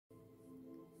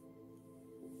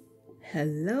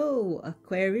Hello,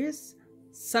 Aquarius,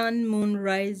 Sun, Moon,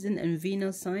 Rising, and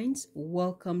Venus signs.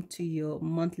 Welcome to your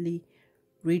monthly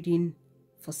reading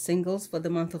for singles for the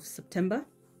month of September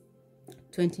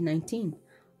 2019.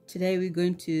 Today we're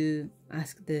going to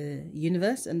ask the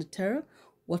universe and the tarot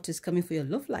what is coming for your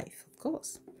love life, of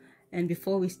course. And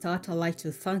before we start, I'd like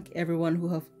to thank everyone who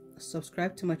have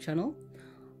subscribed to my channel,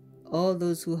 all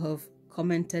those who have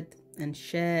commented and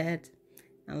shared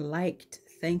and liked.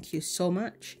 Thank you so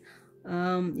much.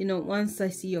 Once I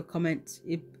see your comments,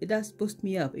 it does boost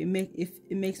me up. It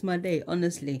makes my day.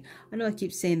 Honestly, I know I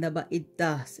keep saying that, but it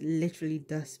literally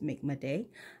does make my day.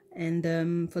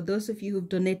 And for those of you who've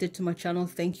donated to my channel,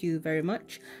 thank you very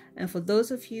much. And for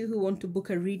those of you who want to book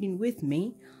a reading with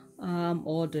me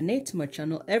or donate to my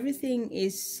channel, everything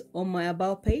is on my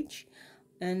about page.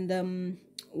 And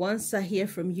once I hear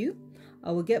from you,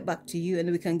 I will get back to you and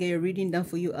we can get a reading done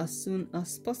for you as soon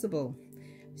as possible.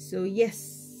 So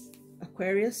yes,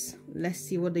 Aquarius, let's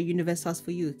see what the universe has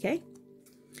for you, okay?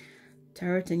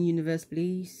 Tarot and universe,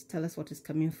 please tell us what is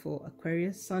coming for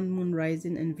Aquarius, Sun, Moon,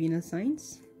 Rising, and Venus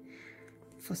signs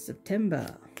for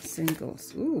September.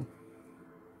 Singles. Ooh.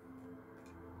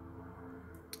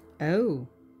 Oh.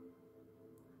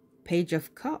 Page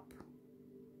of Cup.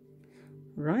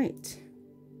 Right.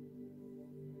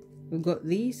 We've got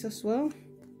these as well.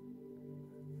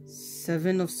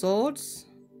 Seven of Swords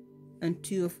and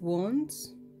Two of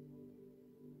Wands.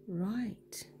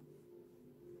 Right.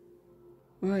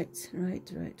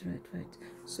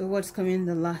 So what's coming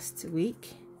the last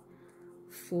week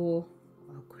for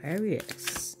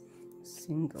Aquarius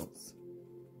singles?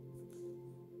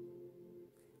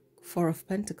 Four of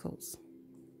Pentacles.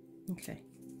 Okay.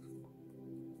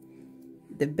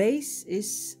 The base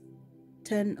is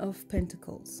 10 of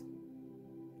Pentacles.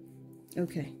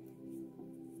 Okay.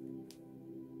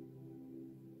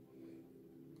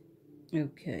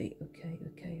 Okay.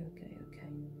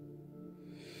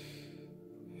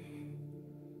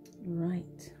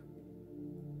 Right.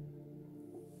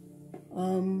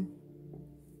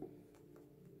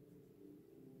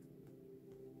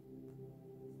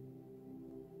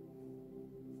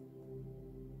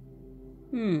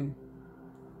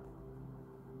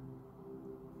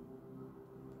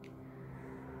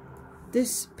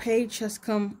 This page has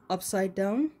come upside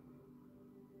down.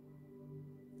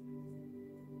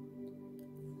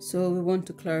 So we want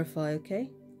to clarify, okay?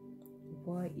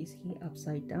 Why is he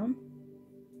upside down?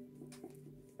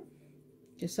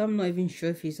 Just I'm not even sure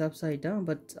if he's upside down,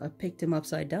 but I picked him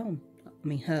upside down. I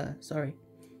mean her, sorry.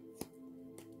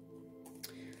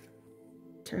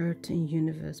 Tarot and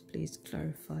universe, please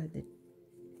clarify the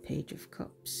Page of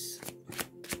Cups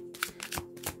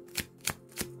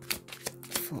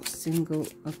for single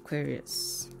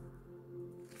Aquarius.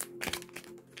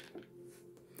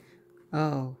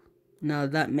 Oh, now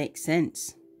that makes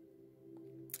sense.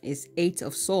 It's 8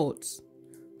 of Swords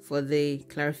for the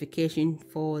clarification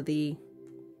for the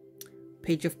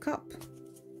Page of Cup.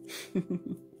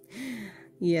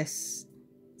 Yes,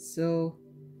 so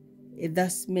it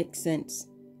does make sense.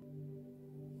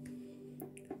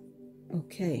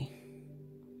 Okay,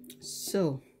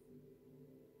 so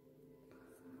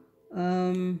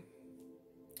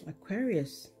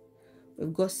Aquarius,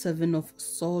 we've got 7 of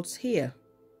Swords here.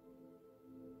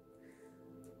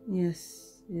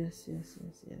 Yes.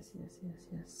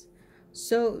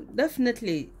 So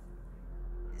definitely,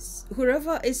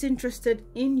 whoever is interested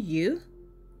in you,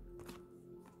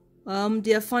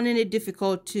 they are finding it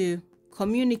difficult to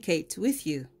communicate with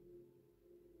you,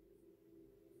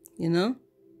 you know,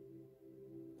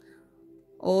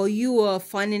 or you are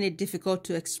finding it difficult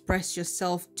to express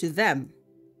yourself to them.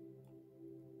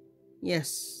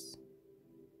 Yes,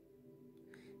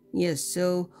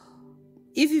 so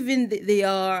if even they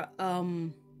are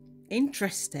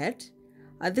interested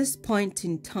at this point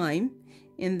in time,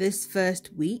 in this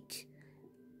first week,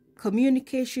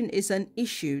 communication is an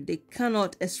issue. They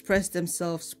cannot express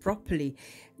themselves properly.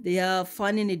 They are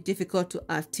finding it difficult to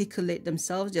articulate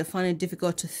themselves. They're finding it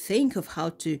difficult to think of how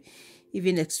to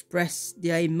even express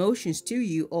their emotions to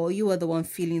you, or you are the one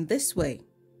feeling this way.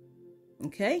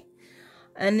 Okay?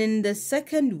 And in the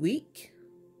second week,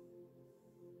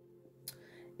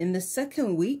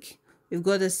 we've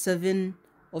got a 7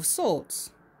 of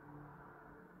Swords.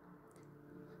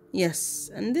 Yes,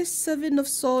 and this 7 of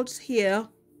Swords here,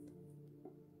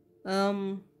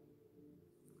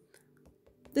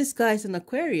 this guy's an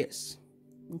Aquarius,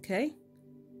 okay?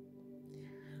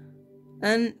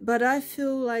 But I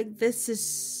feel like this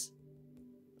is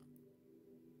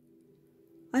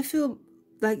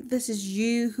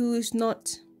you who is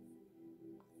not,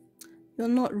 you're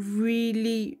not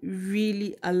really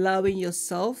allowing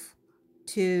yourself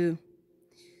to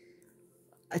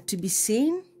to be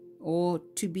seen, or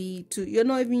you're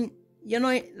not even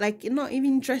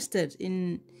interested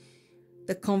in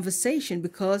the conversation,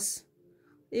 because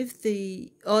if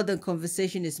the other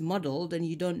conversation is muddled and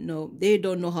they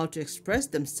don't know how to express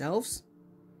themselves,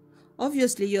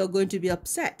 obviously you're going to be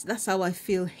upset. That's how I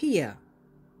feel here.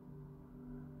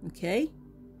 Okay?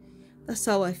 That's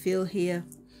how I feel here.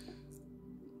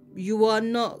 You are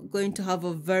not going to have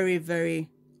a very, very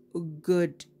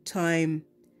good time,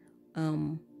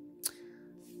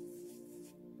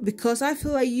 because I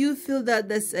feel like you feel that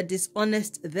there's a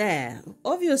dishonest there,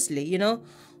 obviously, you know,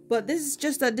 but this is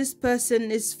just that this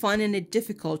person is finding it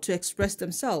difficult to express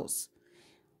themselves,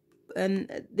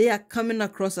 and they are coming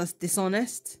across as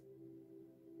dishonest.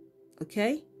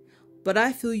 Okay? But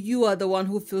I feel you are the one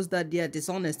who feels that they are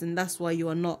dishonest, and that's why you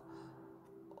are not,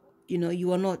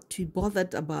 you are not too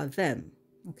bothered about them.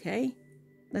 Okay?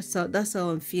 That's how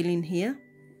I'm feeling here.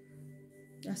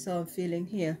 That's how I'm feeling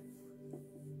here.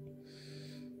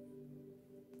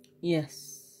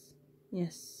 Yes.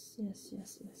 Yes. Yes.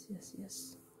 Yes. Yes. Yes.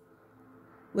 Yes.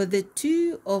 With the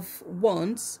Two of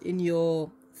Wands in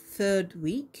your 3rd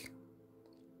week,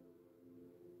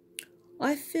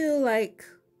 I feel like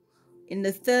in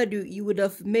the 3rd week you would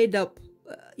have made up,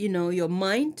 your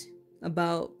mind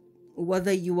about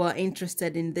whether you are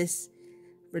interested in this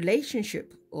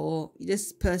relationship or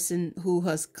this person who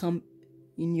has come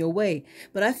in your way.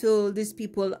 But I feel these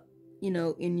people,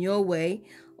 in your way,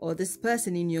 or this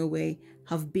person in your way,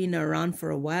 have been around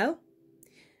for a while,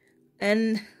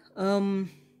 and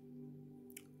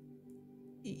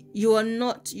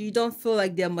you don't feel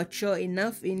like they're mature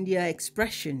enough in their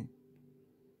expression.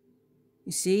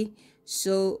 You see?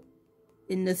 So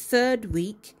in the 3rd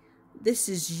week, this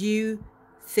is you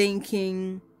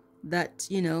thinking that,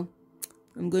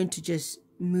 I'm going to just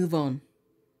move on.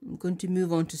 I'm going to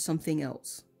move on to something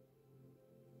else.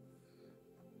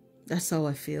 That's how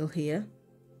I feel here.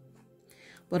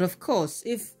 But of course,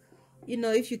 if you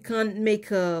can't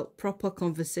make a proper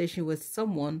conversation with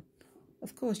someone,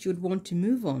 of course you'd want to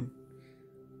move on.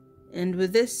 And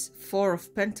with this 4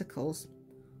 of Pentacles,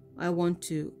 I want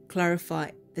to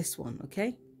clarify this one,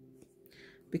 okay?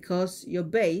 Because your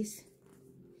base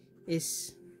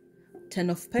is 10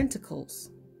 of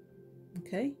Pentacles,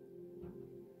 okay?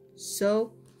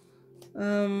 So,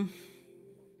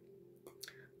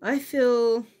 I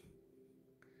feel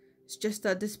it's just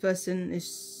that this person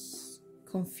is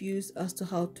confused as to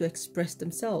how to express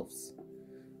themselves,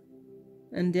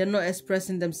 and they're not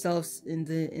expressing themselves in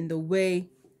the way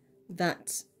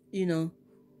that,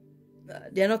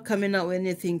 they're not coming out with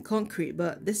anything concrete.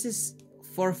 But this is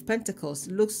 4 of Pentacles.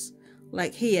 It looks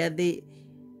like here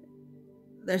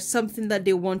there's something that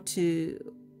they want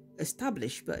to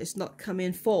establish, but it's not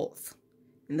coming forth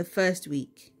in the 1st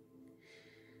week.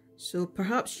 So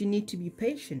perhaps you need to be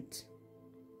patient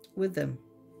with them.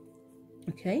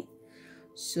 Okay?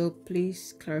 So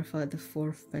please clarify the 4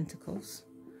 of Pentacles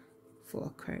for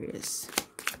Aquarius.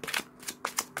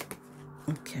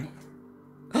 Okay.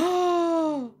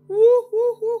 Oh! Woo,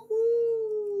 woo, woo,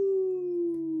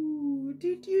 woo.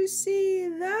 Did you see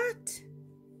that?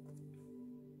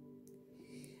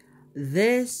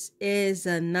 This is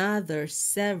another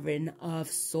 7 of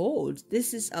Swords.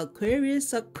 This is Aquarius.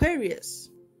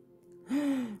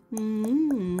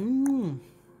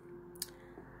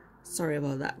 Sorry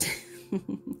about that.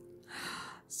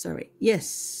 Sorry. Yes.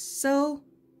 So,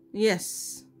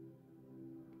 yes.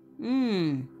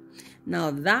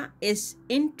 Now that is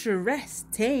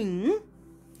interesting.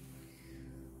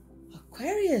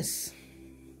 Aquarius.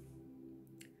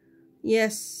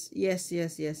 Yes.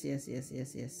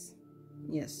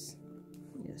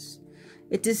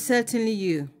 It is certainly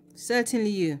you. Certainly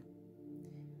you.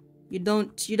 You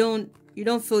don't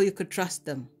feel you could trust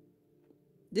them.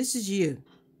 This is you.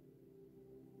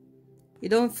 You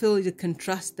don't feel you can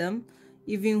trust them,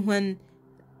 even when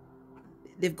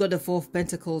they've got the 4 of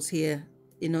Pentacles here,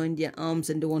 in their arms,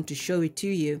 and they want to show it to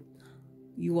you.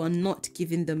 You are not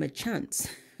giving them a chance.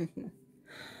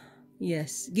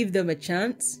 Yes, give them a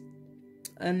chance,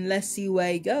 and let's see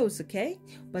where it goes, okay?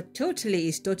 But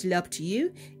it's totally up to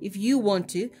you if you want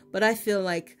to. But I feel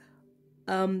like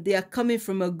they are coming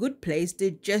from a good place.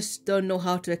 They just don't know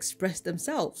how to express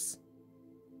themselves.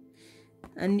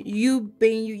 And you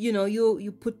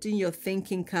putting your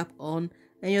thinking cap on,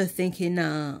 and you're thinking,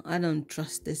 nah, I don't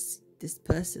trust this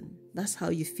person. That's how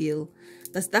you feel.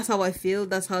 That's how I feel.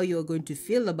 That's how you're going to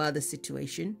feel about the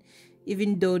situation,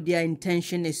 even though their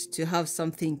intention is to have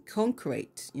something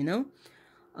concrete,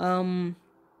 And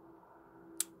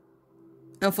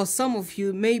for some of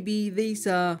you, maybe this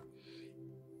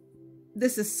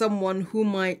is someone who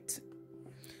might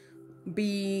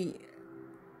be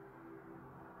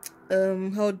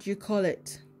how do you call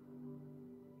it?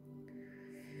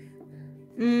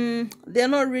 They're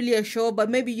not really sure, but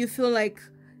maybe you feel like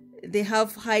they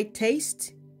have high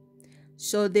taste,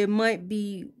 so they might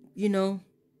be, how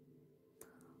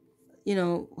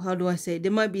do I say, they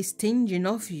might be stinging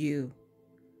off you.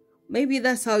 Maybe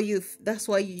that's why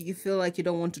you feel like you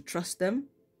don't want to trust them,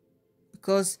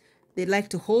 because they like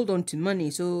to hold on to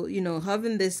money. So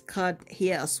having this card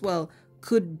here as well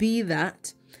could be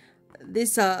that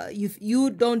this you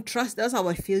don't trust. That's how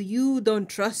I feel. You don't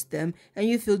trust them, and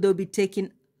you feel they'll be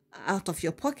taken out of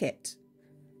your pocket,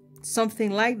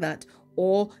 something like that.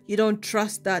 Or you don't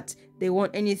trust that they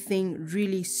want anything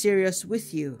really serious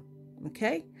with you.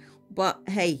 Okay, but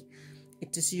hey,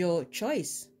 it is your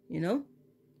choice.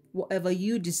 Whatever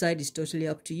you decide is totally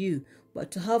up to you. But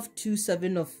to have 2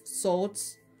 7 of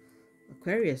Swords,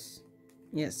 Aquarius,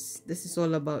 yes, this is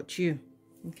all about you.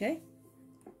 Okay,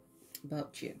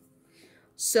 about you.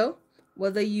 So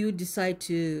whether you decide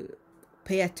to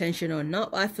pay attention or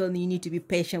not, I feel you need to be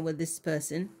patient with this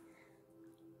person,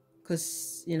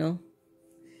 because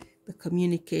the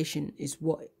communication is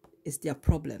what is their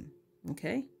problem.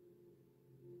 Okay.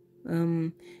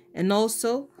 And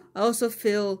also I also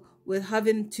feel with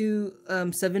having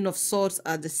 2 7 of Swords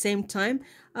at the same time,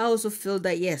 I also feel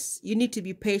that yes, you need to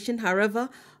be patient. However,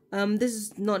 this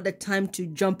is not the time to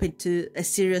jump into a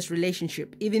serious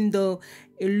relationship, even though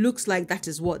it looks like that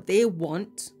is what they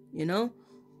want.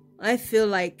 I feel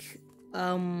like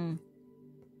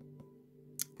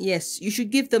yes, you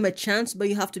should give them a chance, but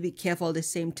you have to be careful at the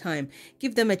same time.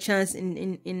 Give them a chance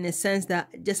in a sense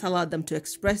that just allow them to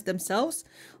express themselves.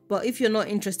 But if you're not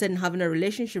interested in having a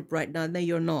relationship right now, then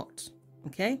you're not.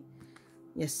 Okay?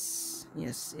 Yes.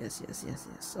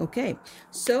 Okay.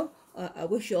 So I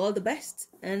wish you all the best,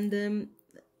 and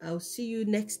I'll see you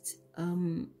next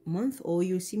month, or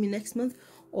you'll see me next month,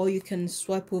 or you can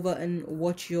swipe over and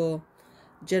watch your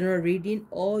general reading,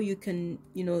 or you can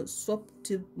swap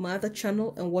to my other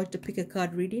channel and watch the pick a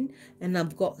card reading. And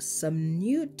I've got some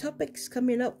new topics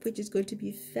coming up, which is going to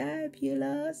be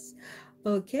fabulous.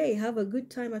 Okay, have a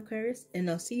good time, Aquarius, and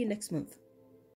I'll see you next month.